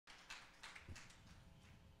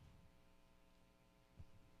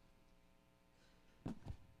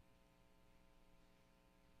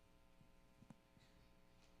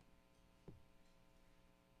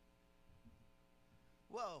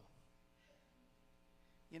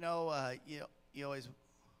You know, you always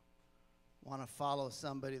want to follow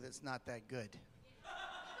somebody that's not that good.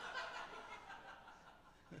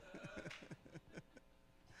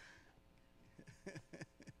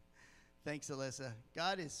 Thanks, Alyssa.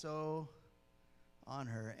 God is so on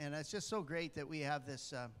her. And it's just so great that we have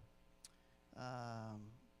this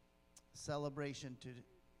celebration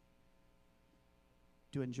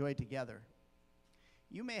to enjoy together.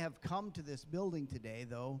 You may have come to this building today,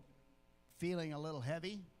 though, feeling a little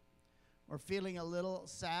heavy, or feeling a little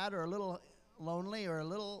sad, or a little lonely, or a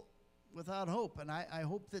little without hope. And I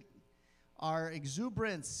hope that our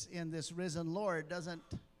exuberance in this risen Lord doesn't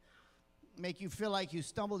make you feel like you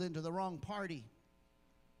stumbled into the wrong party.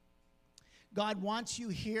 God wants you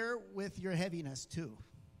here with your heaviness too,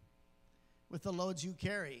 with the loads you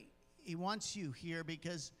carry. He wants you here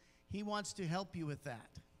because he wants to help you with that.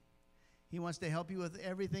 He wants to help you with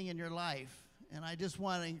everything in your life. And I just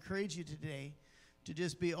want to encourage you today to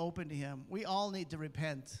just be open to him. We all need to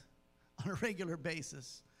repent on a regular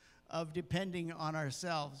basis of depending on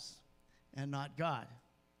ourselves and not God.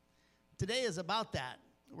 Today is about that.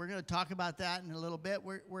 We're going to talk about that in a little bit.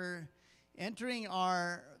 We're entering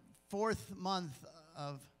our 4th month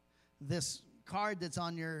of this card that's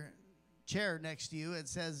on your chair next to you. It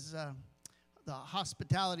says the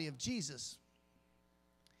hospitality of Jesus.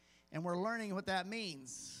 And we're learning what that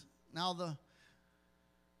means. Now,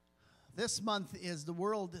 this month is the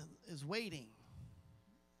world is waiting.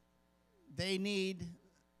 They need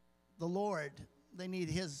the Lord. They need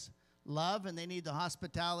his love, and they need the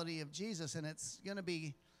hospitality of Jesus. And it's going to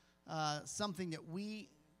be something that we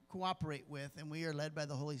cooperate with, and we are led by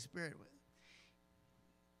the Holy Spirit with.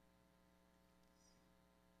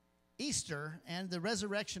 Easter and the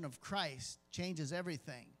resurrection of Christ changes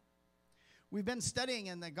everything. We've been studying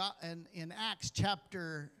in Acts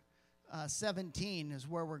chapter 17 is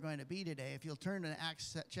where we're going to be today. If you'll turn to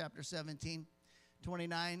Acts chapter 17,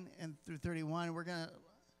 29 and through 31, we're going to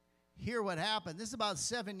hear what happened. This is about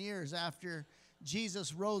 7 years after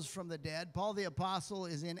Jesus rose from the dead. Paul the Apostle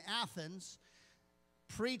is in Athens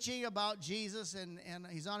preaching about Jesus, and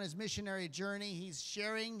he's on his missionary journey. He's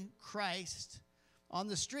sharing Christ on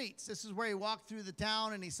the streets. This is where he walked through the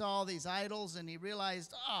town, and he saw all these idols, and he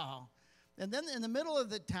realized, oh. And then in the middle of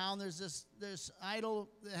the town, there's this idol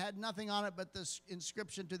that had nothing on it but this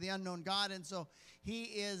inscription to the unknown God. And so he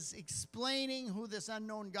is explaining who this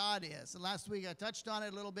unknown God is. And last week I touched on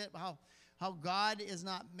it a little bit, how God is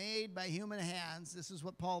not made by human hands. This is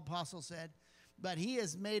what Paul Apostle said. But he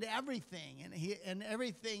has made everything, and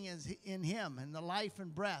everything is in him. And the life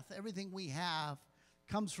and breath, everything we have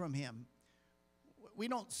comes from him. We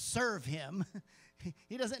don't serve him.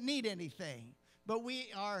 He doesn't need anything. But we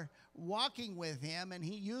are walking with him, and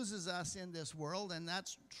he uses us in this world, and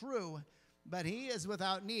that's true. But he is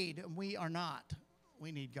without need, and we are not.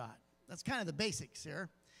 We need God. That's kind of the basics here.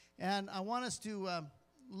 And I want us to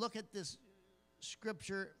look at this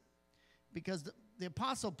scripture because the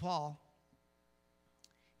Apostle Paul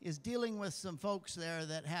is dealing with some folks there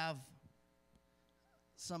that have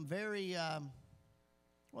some very,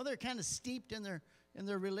 they're kind of steeped in their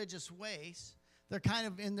religious ways. They're kind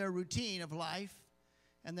of in their routine of life,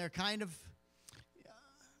 and they're kind of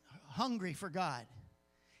hungry for God.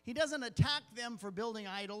 He doesn't attack them for building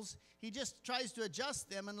idols. He just tries to adjust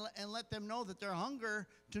them and let them know that their hunger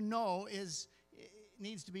to know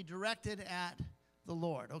needs to be directed at the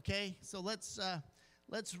Lord. Okay, so let's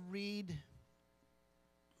read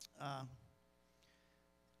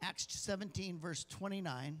Acts 17, verse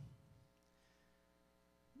 29.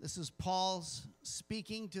 This is Paul's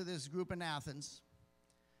speaking to this group in Athens.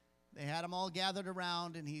 They had them all gathered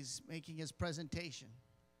around, and he's making his presentation.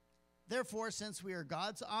 Therefore, since we are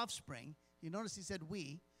God's offspring, you notice he said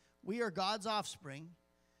we are God's offspring,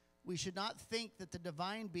 we should not think that the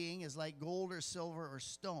divine being is like gold or silver or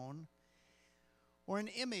stone, or an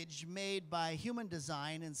image made by human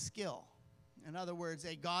design and skill. In other words,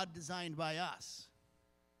 a God designed by us.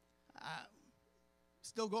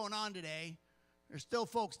 Still going on today. There's still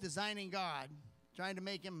folks designing God, trying to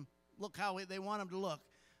make him look how they want him to look.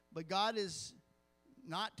 But God is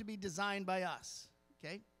not to be designed by us,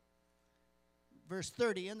 okay? Verse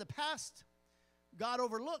 30, in the past, God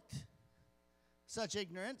overlooked such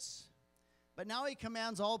ignorance, but now he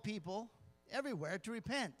commands all people everywhere to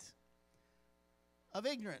repent of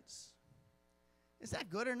ignorance. Is that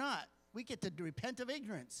good or not? We get to repent of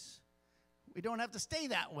ignorance. We don't have to stay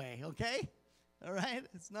that way, okay? All right?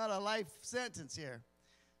 It's not a life sentence here.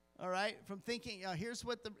 All right? From thinking, here's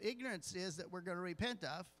what the ignorance is that we're going to repent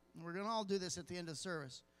of. We're going to all do this at the end of the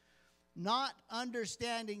service. Not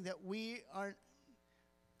understanding that we are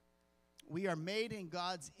made in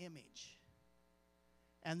God's image.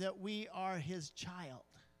 and that we are his child.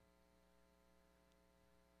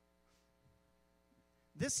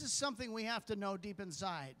 This is something we have to know deep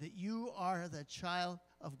inside, that you are the child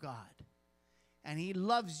of God, and he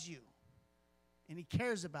loves you, and he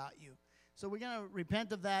cares about you. So we're going to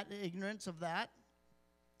repent of that, ignorance of that.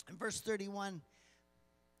 In verse 31,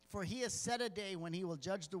 for he has set a day when he will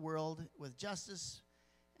judge the world with justice,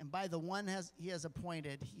 and by the one he has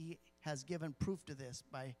appointed, he has given proof to this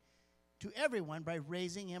to everyone by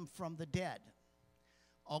raising him from the dead.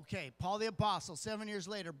 Okay, Paul the Apostle, 7 years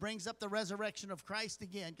later, brings up the resurrection of Christ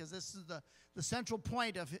again, because this is the central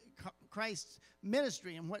point of Christ's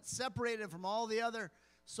ministry, and what separated him from all the other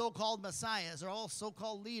so-called messiahs, or all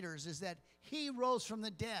so-called leaders, is that he rose from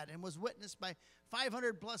the dead and was witnessed by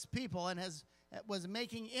 500 plus people, and was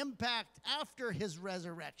making impact after his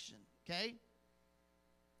resurrection, okay?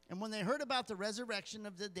 And when they heard about the resurrection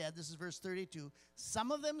of the dead, this is verse 32,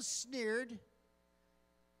 some of them sneered,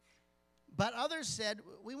 but others said,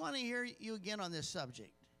 we want to hear you again on this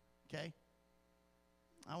subject, okay?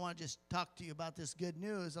 I want to just talk to you about this good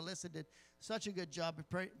news. Alyssa did such a good job of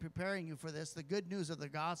preparing you for this. The good news of the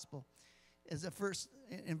gospel is the first,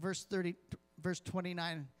 in verse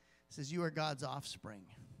 29, it says, you are God's offspring.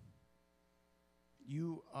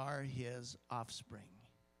 You are his offspring.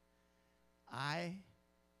 I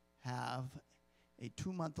have a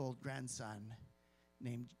 2-month-old grandson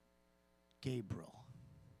named Gabriel.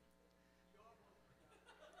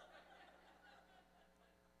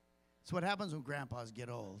 It's what happens when grandpas get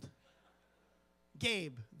old.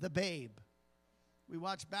 Gabe, the babe. We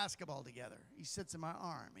watch basketball together. He sits in my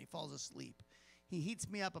arm. He falls asleep. He heats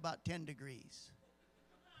me up about 10 degrees.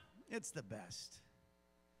 It's the best.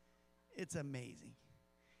 It's amazing.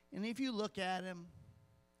 And if you look at him,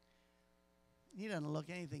 he doesn't look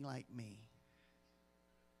anything like me.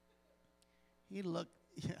 He looks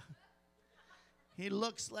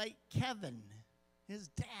like Kevin, his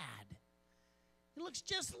dad. He looks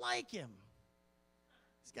just like him.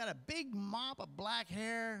 He's got a big mop of black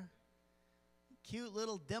hair, cute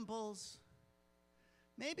little dimples.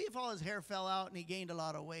 Maybe if all his hair fell out and he gained a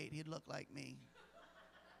lot of weight, he'd look like me.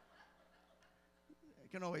 I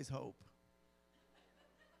can always hope.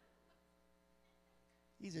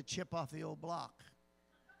 He's a chip off the old block.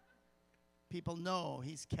 People know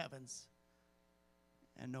he's Kevin's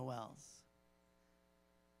and Noel's.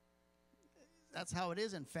 That's how it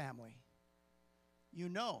is in family. You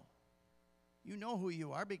know who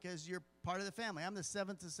you are because you're part of the family. I'm the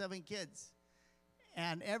 7th of 7 kids.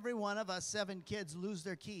 And every one of us 7 kids lose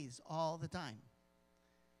their keys all the time.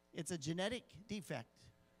 It's a genetic defect.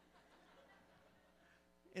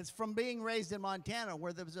 It's from being raised in Montana,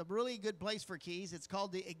 where there's a really good place for keys. It's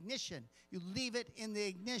called the ignition. You leave it in the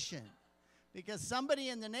ignition because somebody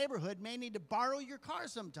in the neighborhood may need to borrow your car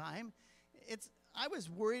sometime. I was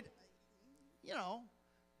worried,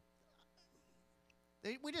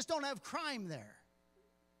 we just don't have crime there,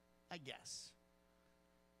 I guess.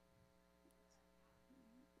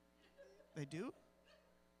 They do?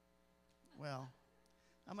 Well,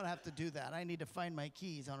 I'm going to have to do that. I need to find my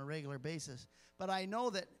keys on a regular basis. But I know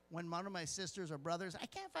that when one of my sisters or brothers, I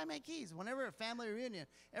can't find my keys. Whenever a family reunion,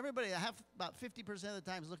 everybody, I have about 50% of the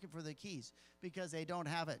time is looking for the keys because they don't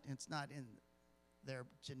have it. It's not in their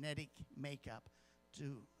genetic makeup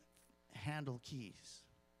to handle keys.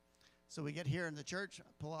 So we get here in the church,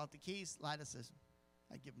 pull out the keys. Lida says,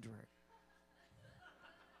 I give them to her.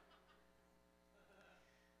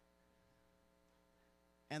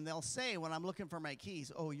 And they'll say when I'm looking for my keys,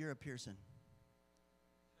 oh, you're a Pearson.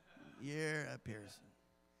 You're a Pearson.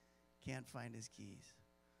 Can't find his keys.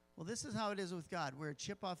 Well, this is how it is with God. We're a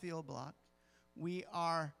chip off the old block. We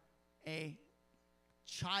are a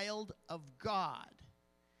child of God.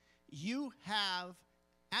 You have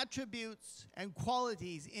attributes and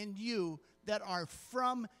qualities in you that are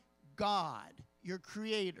from God, your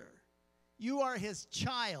creator. You are his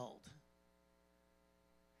child.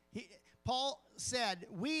 Paul said,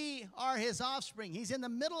 we are his offspring. He's in the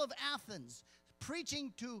middle of Athens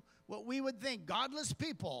preaching to what we would think godless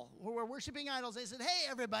people who were worshiping idols. They said, hey,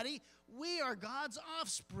 everybody, we are God's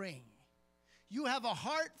offspring. You have a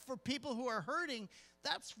heart for people who are hurting.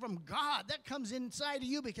 That's from God. That comes inside of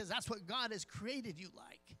you because that's what God has created you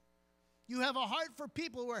like. You have a heart for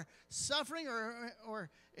people who are suffering or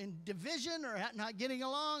in division or not getting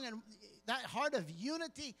along, and that heart of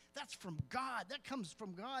unity, that's from God. That comes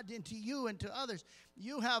from God into you and to others.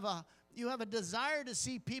 You have a desire to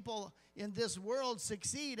see people in this world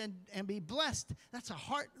succeed and be blessed. That's a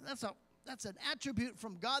heart, that's an attribute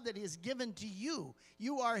from God that he has given to you.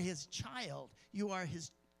 You are his child. You are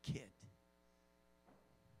his kid.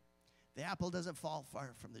 The apple doesn't fall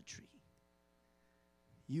far from the tree.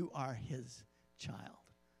 You are his child.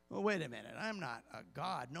 Well, wait a minute. I'm not a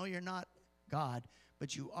God. No, you're not God,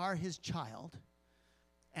 but you are his child.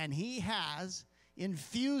 And he has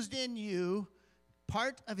infused in you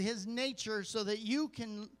part of his nature so that you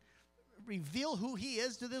can reveal who he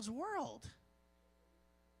is to this world.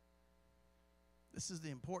 This is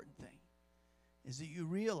the important thing, is that you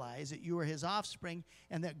realize that you are his offspring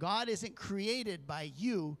and that God isn't created by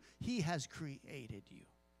you. He has created you.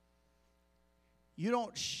 You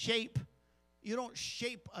don't shape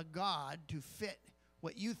a God to fit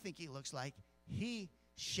what you think he looks like. He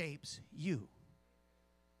shapes you.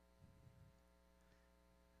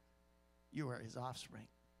 You are his offspring.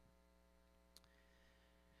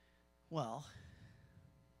 Well,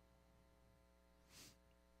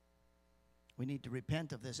 we need to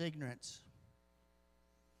repent of this ignorance.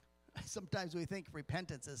 Sometimes we think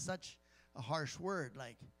repentance is such a harsh word,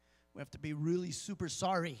 like we have to be really super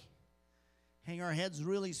sorry, hang our heads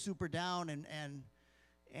really super down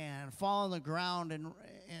and fall on the ground and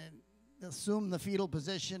assume the fetal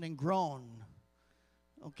position and groan.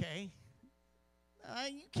 Okay?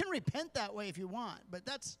 You can repent that way if you want, but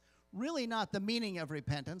that's really not the meaning of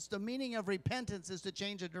repentance. The meaning of repentance is to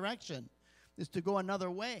change a direction, is to go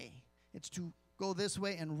another way. It's to go this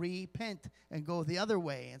way and repent and go the other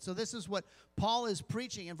way. And so this is what Paul is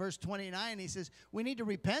preaching in verse 29. He says, we need to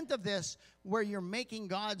repent of this where you're making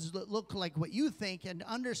gods look like what you think, and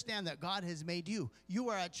understand that God has made you. You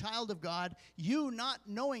are a child of God. You not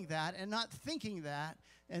knowing that and not thinking that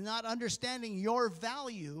and not understanding your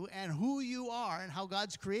value and who you are and how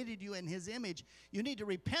God's created you in his image, you need to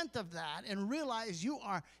repent of that and realize you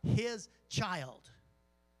are his child.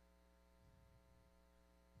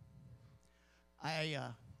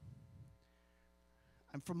 I'm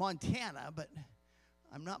from Montana, but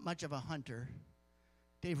I'm not much of a hunter.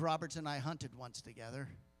 Dave Roberts and I hunted once together.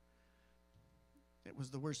 It was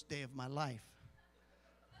the worst day of my life.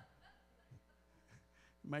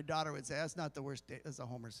 My daughter would say, that's not the worst day. That's a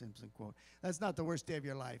Homer Simpson quote. That's not the worst day of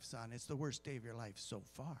your life, son. It's the worst day of your life so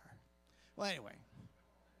far. Well, anyway.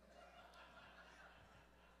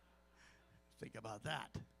 Think about that.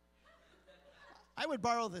 I would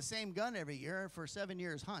borrow the same gun every year for 7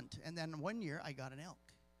 years hunt. And then one year I got an elk.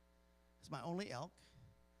 It's my only elk.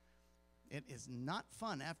 It is not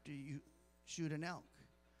fun after you shoot an elk.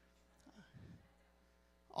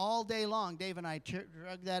 All day long, Dave and I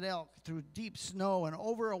drug that elk through deep snow and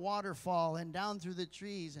over a waterfall and down through the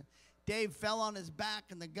trees. And Dave fell on his back,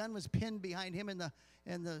 and the gun was pinned behind him in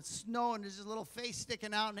the snow, and there's his little face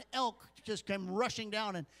sticking out, and the elk just came rushing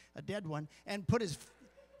down, and a dead one, and put his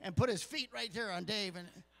feet right there on Dave, and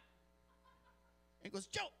he goes,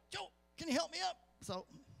 Joe, can you help me up? So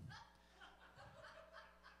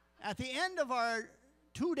at the end of our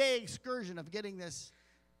 2-day excursion of getting this,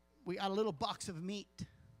 we got a little box of meat.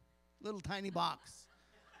 Little tiny box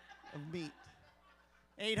of meat.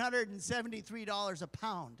 $873 a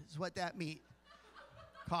pound is what that meat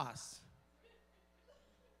costs.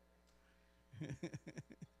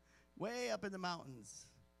 Way up in the mountains.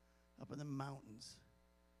 Up in the mountains.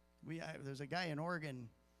 There's a guy in Oregon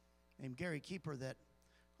named Gary Keeper that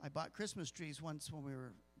I bought Christmas trees once when we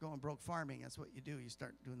were going broke farming. That's what you do. You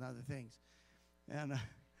start doing other things. And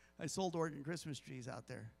I sold Oregon Christmas trees out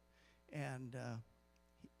there. And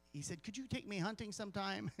he said, could you take me hunting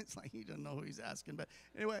sometime? It's like he didn't know who he's asking. But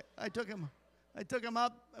anyway, I took him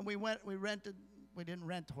up, and we didn't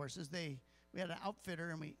rent horses. We had an outfitter,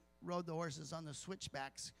 and we rode the horses on the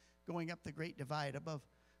switchbacks going up the Great Divide above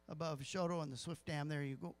Shoto and the Swift Dam. There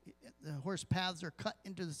you go. The horse paths are cut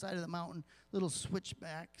into the side of the mountain, little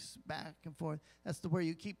switchbacks back and forth. That's where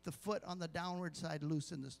you keep the foot on the downward side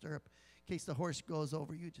loose in the stirrup. In case the horse goes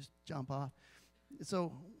over, you just jump off.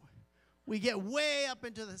 So we get way up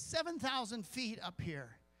into the 7,000 feet up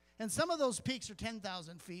here. And some of those peaks are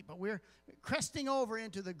 10,000 feet, but we're cresting over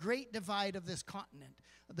into the Great Divide of this continent,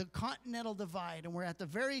 the Continental Divide, and we're at the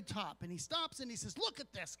very top. And he stops and he says, look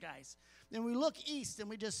at this, guys. And we look east, and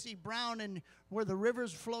we just see brown, and where the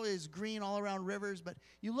rivers flow is green all around rivers. But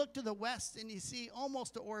you look to the west, and you see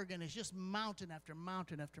almost to Oregon. It's just mountain after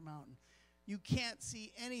mountain after mountain. You can't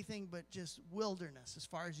see anything but just wilderness as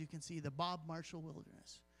far as you can see, the Bob Marshall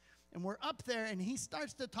Wilderness. And we're up there, and he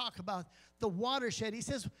starts to talk about the watershed. He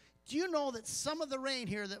says, do you know that some of the rain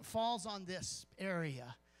here that falls on this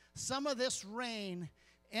area, some of this rain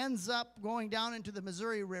ends up going down into the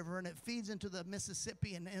Missouri River, and it feeds into the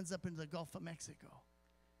Mississippi and ends up into the Gulf of Mexico.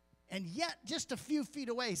 And yet, just a few feet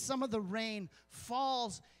away, some of the rain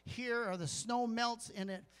falls here, or the snow melts, and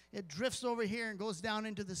it drifts over here and goes down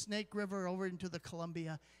into the Snake River, over into the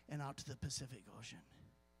Columbia, and out to the Pacific Ocean.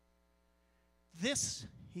 This,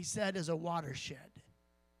 he said, is a watershed.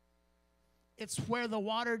 It's where the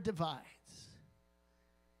water divides.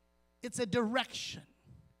 It's a direction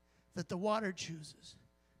that the water chooses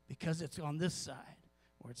because it's on this side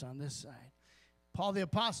or it's on this side. Paul the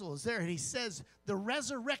Apostle is there, and he says the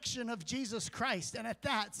resurrection of Jesus Christ. And at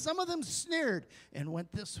that, some of them sneered and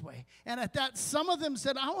went this way. And at that, some of them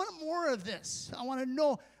said, I want more of this. I want to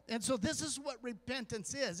know. And so this is what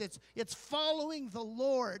repentance is. It's following the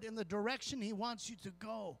Lord in the direction he wants you to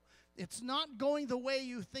go. It's not going the way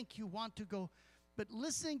you think you want to go, but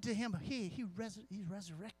listening to him. He's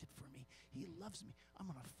resurrected for me. He loves me. I'm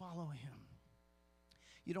going to follow him.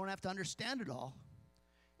 You don't have to understand it all.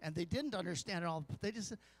 And they didn't understand it all. They just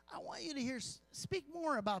said, I want you to speak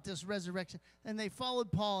more about this resurrection. And they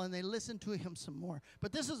followed Paul and they listened to him some more.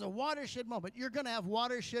 But this is a watershed moment. You're going to have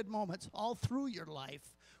watershed moments all through your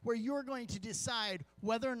life where you're going to decide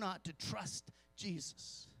whether or not to trust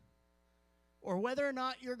Jesus. Or whether or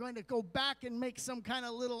not you're going to go back and make some kind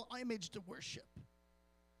of little image to worship.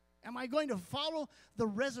 Am I going to follow the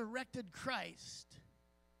resurrected Christ?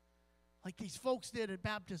 Like these folks did at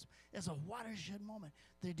baptism, as a watershed moment.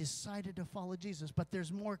 They decided to follow Jesus, but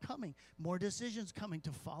there's more coming, more decisions coming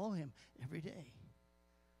to follow him every day.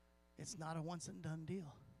 It's not a once and done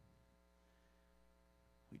deal.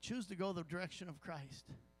 We choose to go the direction of Christ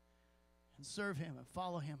and serve him and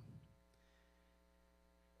follow him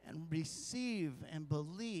and receive and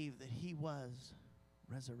believe that he was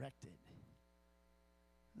resurrected.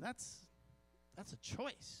 And that's a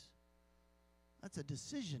choice. That's a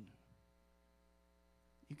decision.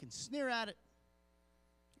 You can sneer at it,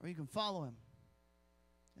 or you can follow him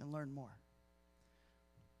and learn more.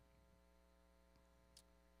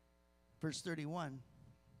 Verse 31,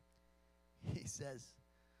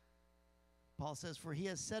 Paul says, for he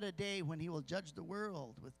has set a day when he will judge the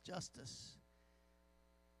world with justice.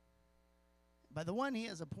 By the one he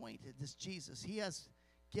has appointed, this Jesus, he has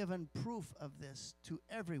given proof of this to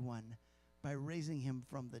everyone by raising him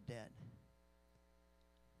from the dead.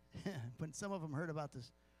 When some of them heard about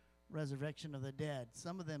this resurrection of the dead,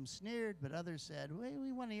 some of them sneered, but others said, well,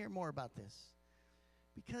 we want to hear more about this.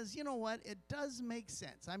 Because you know what? It does make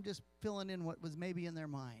sense. I'm just filling in what was maybe in their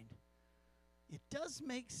mind. It does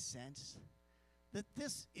make sense that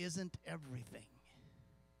this isn't everything.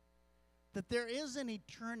 That there is an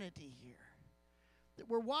eternity here. That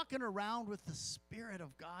we're walking around with the Spirit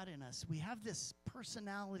of God in us. We have this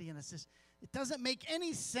personality in us. It doesn't make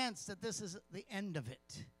any sense that this is the end of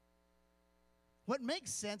it. What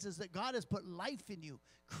makes sense is that God has put life in you,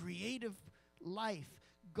 creative life.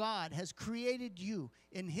 God has created you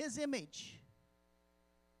in his image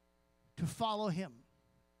to follow him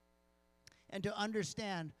and to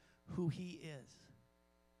understand who he is.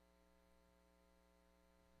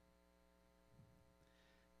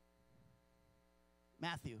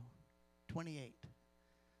 Matthew 28.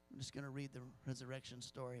 I'm just going to read the resurrection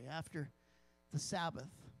story. After the Sabbath,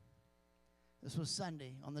 this was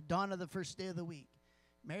Sunday, on the dawn of the first day of the week,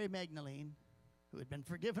 Mary Magdalene, who had been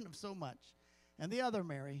forgiven of so much, and the other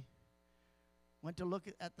Mary went to look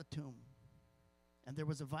at the tomb. And there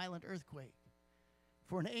was a violent earthquake.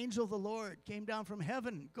 For an angel of the Lord came down from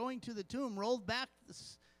heaven, going to the tomb, rolled back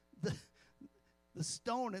the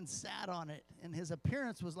stone and sat on it. And his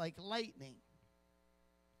appearance was like lightning.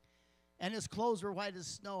 And his clothes were white as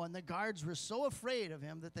snow. And the guards were so afraid of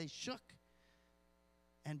him that they shook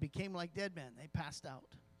and became like dead men. They passed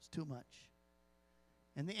out. It's too much.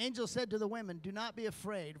 And the angel said to the women, do not be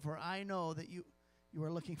afraid, for I know that you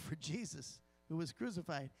are looking for Jesus, who was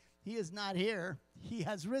crucified. He is not here. He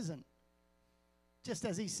has risen, just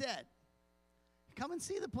as he said. Come and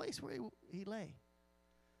see the place where he lay.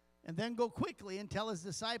 And then go quickly and tell his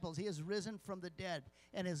disciples, he has risen from the dead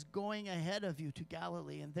and is going ahead of you to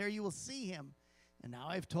Galilee, and there you will see him. And now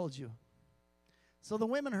I've told you. So the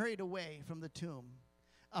women hurried away from the tomb,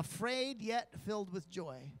 afraid yet filled with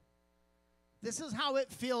joy. This is how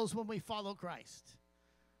it feels when we follow Christ.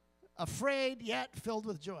 Afraid yet filled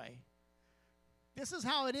with joy. This is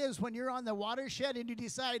how it is when you're on the watershed and you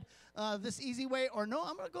decide this easy way, or no,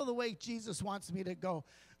 I'm going to go the way Jesus wants me to go.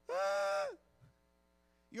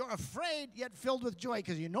 You're afraid yet filled with joy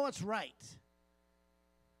because you know it's right.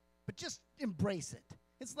 But just embrace it.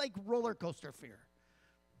 It's like roller coaster fear.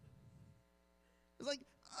 It's like,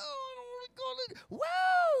 oh, I don't want to go.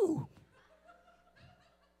 Woo!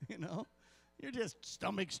 You know? You're just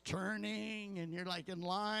stomach's turning, and you're like in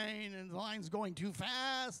line, and the line's going too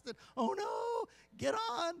fast. And, oh, no, get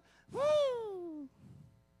on. Woo!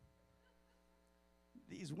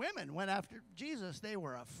 These women went after Jesus. They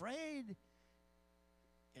were afraid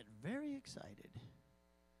and very excited.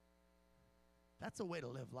 That's a way to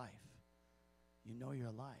live life. You know you're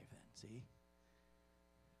alive then, see?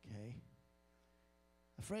 Okay?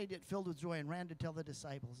 afraid yet filled with joy, and ran to tell the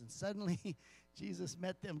disciples. And suddenly Jesus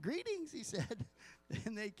met them. Greetings, he said.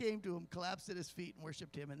 And they came to him, collapsed at his feet, and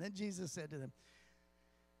worshiped him. And then Jesus said to them,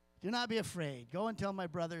 do not be afraid. Go and tell my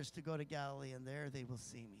brothers to go to Galilee, and there they will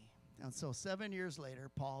see me. And so 7 years later,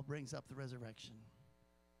 Paul brings up the resurrection.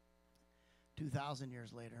 2,000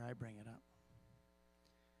 years later, I bring it up.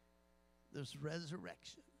 This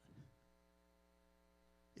resurrection.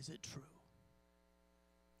 Is it true?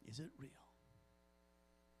 Is it real?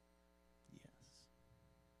 Yes.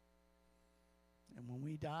 And when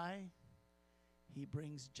we die, he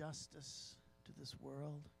brings justice to this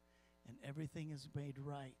world, and everything is made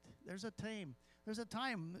right. There's a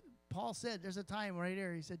time, Paul said, there's a time right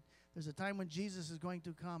here. He said, there's a time when Jesus is going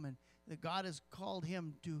to come, and that God has called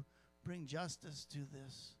him to bring justice to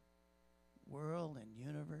this world and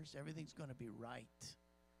universe. Everything's going to be right.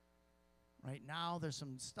 Right now, there's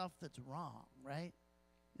some stuff that's wrong, right?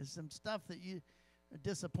 There's some stuff that you are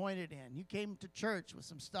disappointed in. You came to church with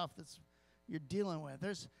some stuff that's you're dealing with.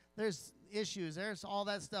 There's issues. There's all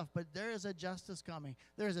that stuff. But there is a justice coming.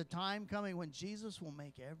 There's a time coming when Jesus will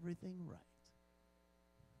make everything right.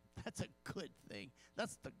 That's a good thing.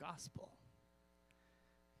 That's the gospel.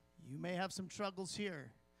 You may have some struggles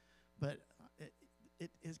here, but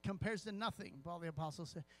it compares to nothing, Paul the Apostle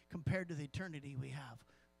said, compared to the eternity we have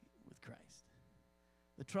with Christ.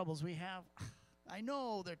 The troubles we have, I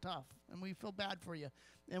know they're tough, and we feel bad for you,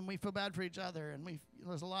 and we feel bad for each other, and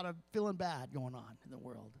there's a lot of feeling bad going on in the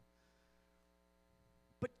world.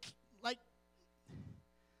 But like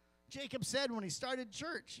Jacob said when he started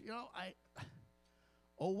church,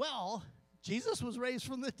 Jesus was raised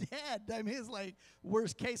from the dead. I mean, it's like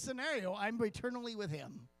worst case scenario. I'm eternally with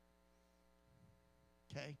him.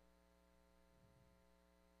 Okay?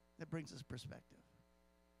 That brings us perspective.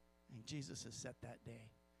 And Jesus has set that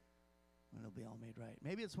day when it'll be all made right.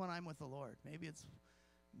 Maybe it's when I'm with the Lord.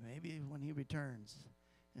 Maybe when he returns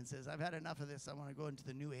and says, I've had enough of this. I want to go into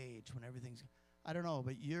the new age when everything's, I don't know,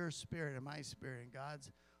 but your spirit and my spirit and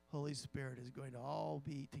God's Holy Spirit is going to all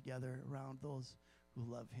be together around those who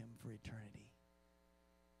love him for eternity,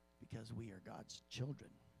 because we are God's children.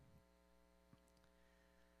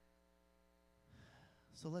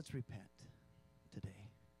 So let's repent today.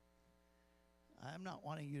 I'm not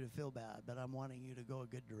wanting you to feel bad, but I'm wanting you to go a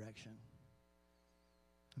good direction.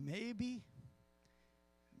 Maybe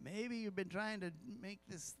you've been trying to make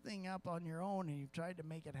this thing up on your own, and you've tried to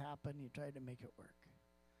make it happen, you tried to make it work.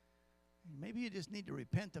 Maybe you just need to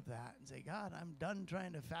repent of that and say, God, I'm done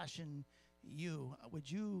trying to fashion you.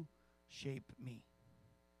 Would you shape me?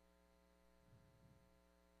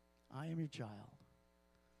 I am your child.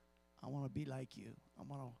 I want to be like you. I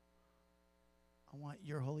want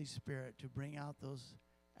your Holy Spirit to bring out those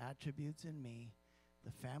attributes in me,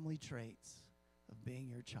 the family traits of being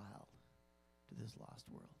your child to this lost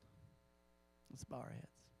world. Let's bow our heads.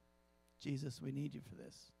 Jesus, we need you for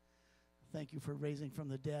this. Thank you for raising from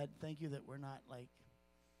the dead. Thank you that we're not like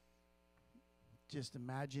just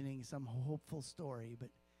imagining some hopeful story, but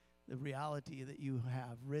the reality that you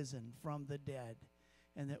have risen from the dead,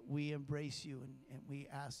 and that we embrace you and we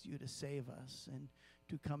ask you to save us and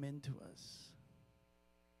to come into us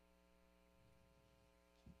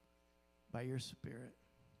by your Spirit.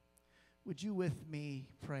 Would you with me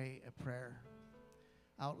pray a prayer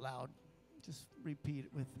out loud? Just repeat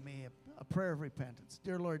it with me, a prayer of repentance.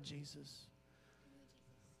 Dear Lord Jesus,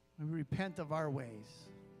 we repent of our ways.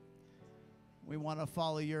 We want to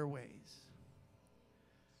follow your ways.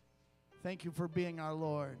 Thank you for being our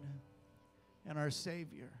Lord and our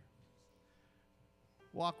Savior.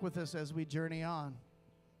 Walk with us as we journey on.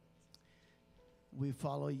 We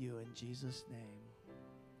follow you in Jesus' name.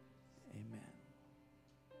 Amen.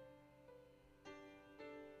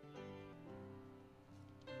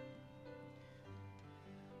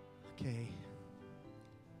 Okay.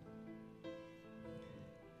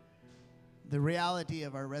 The reality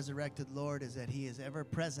of our resurrected Lord is that he is ever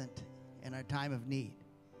present in our time of need.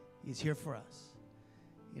 He's here for us.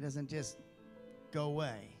 He doesn't just go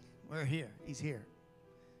away. We're here. He's here.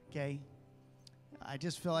 Okay? I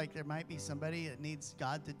just feel like there might be somebody that needs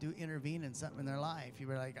God to intervene in something in their life. You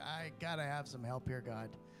were like, I got to have some help here, God.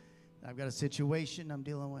 I've got a situation I'm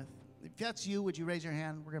dealing with. If that's you, would you raise your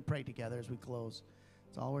hand? We're going to pray together as we close.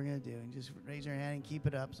 That's all we're going to do. And just raise your hand and keep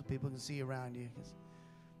it up so people can see around you. 'Cause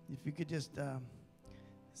if you could just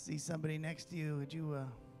see somebody next to you, would you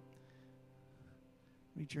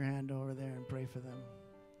reach your hand over there and pray for them?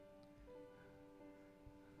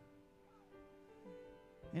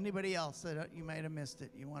 Anybody else that you might have missed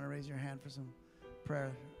it? You want to raise your hand for some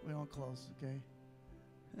prayer? We won't close, okay?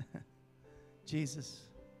 Jesus,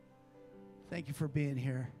 thank you for being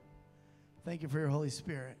here. Thank you for your Holy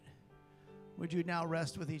Spirit. Would you now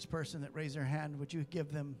rest with each person that raised their hand? Would you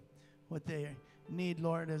give them what they need,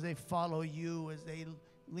 Lord, as they follow you, as they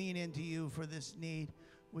lean into you for this need?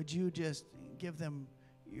 Would you just give them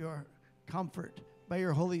your comfort by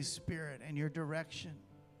your Holy Spirit and your direction?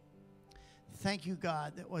 Thank you,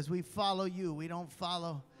 God, that as we follow you, we don't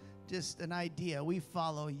follow just an idea. We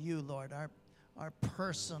follow you, Lord, our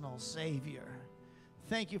personal Savior.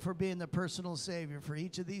 Thank you for being the personal Savior for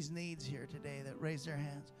each of these needs here today that raise their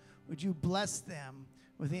hands. Would you bless them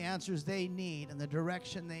with the answers they need and the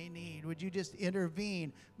direction they need? Would you just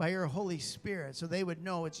intervene by your Holy Spirit so they would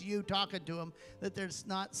know it's you talking to them, that there's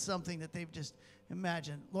not something that they've just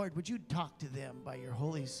imagined? Lord, would you talk to them by your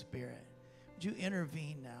Holy Spirit? Would you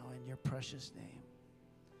intervene now in your precious name?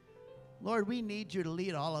 Lord, we need you to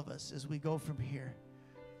lead all of us as we go from here,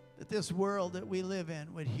 that this world that we live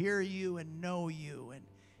in would hear you and know you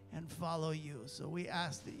and follow you. So we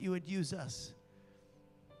ask that you would use us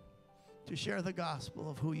to share the gospel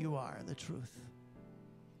of who you are, the truth.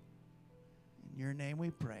 In your name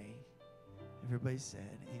we pray. Everybody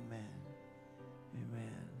said amen.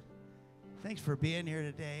 Amen. Thanks for being here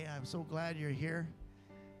today. I'm so glad you're here.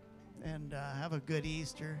 And have a good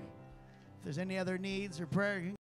Easter. If there's any other needs or prayer,